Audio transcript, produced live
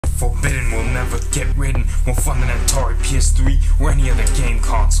Forbidden will never get ridden. Won't fund an Atari, PS3, or any other game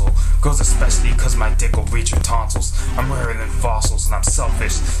console. Goes especially cause my dick will reach your tonsils. I'm rarer than fossils and I'm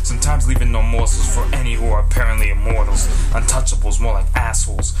selfish, sometimes leaving no morsels for any who are apparently immortals. Untouchables, more like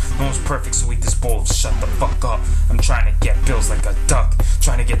assholes. No one's perfect, so eat this bowl of shut the fuck up. I'm trying to get bills like a duck,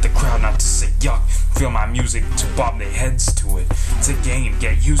 trying to get the crowd not to say yuck. Feel my music to bob their heads to it. It's a game,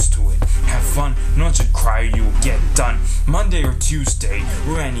 get used to it. Have fun, no one should cry or you will get done. Monday or Tuesday,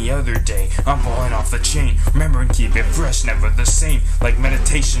 or any other day, I'm falling off the chain. Remember and keep it fresh, never the same. Like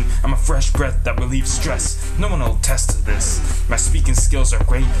meditation, I'm a fresh breath that relieves stress. No one will attest to this. My speaking skills are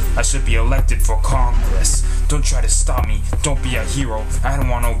great, I should be elected for Congress. Don't try to stop me, don't be a hero. I don't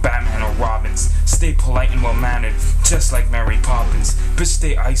want no Batman or Robins. Stay polite and well-mannered, just like Mary Poppins. Bitch,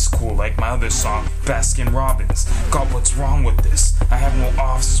 stay ice cool like my other song, Baskin Robbins. God, what's wrong with this? I have no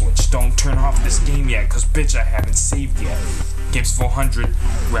off switch, don't turn off this game yet, cause bitch, I haven't saved yet. Games 400,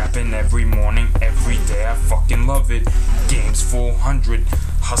 rapping every morning, every day, I fucking love it. Games 400,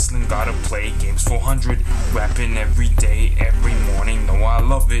 hustling, gotta play. Games 400, rapping every day, every morning, no, I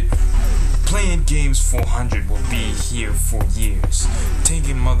love it. Playing Games 400 will be here for years,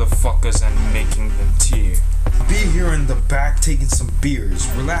 taking motherfuckers and making them tear. Be here in the back taking some beers,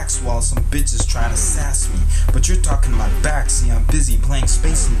 relax while some bitches trying to sass me. But you're talking my back, see I'm busy playing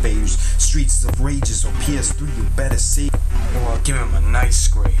Space Invaders, Streets of Rages, or PS3, you better save. Or I'll give him a nice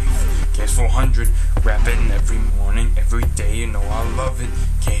grave. Games 400, rapping every morning, every day, you know I love it.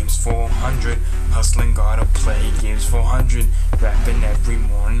 Games 400, hustling, gotta play. Games 400, rapping every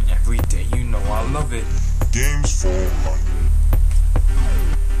morning, every day, you know I love it. Games 400.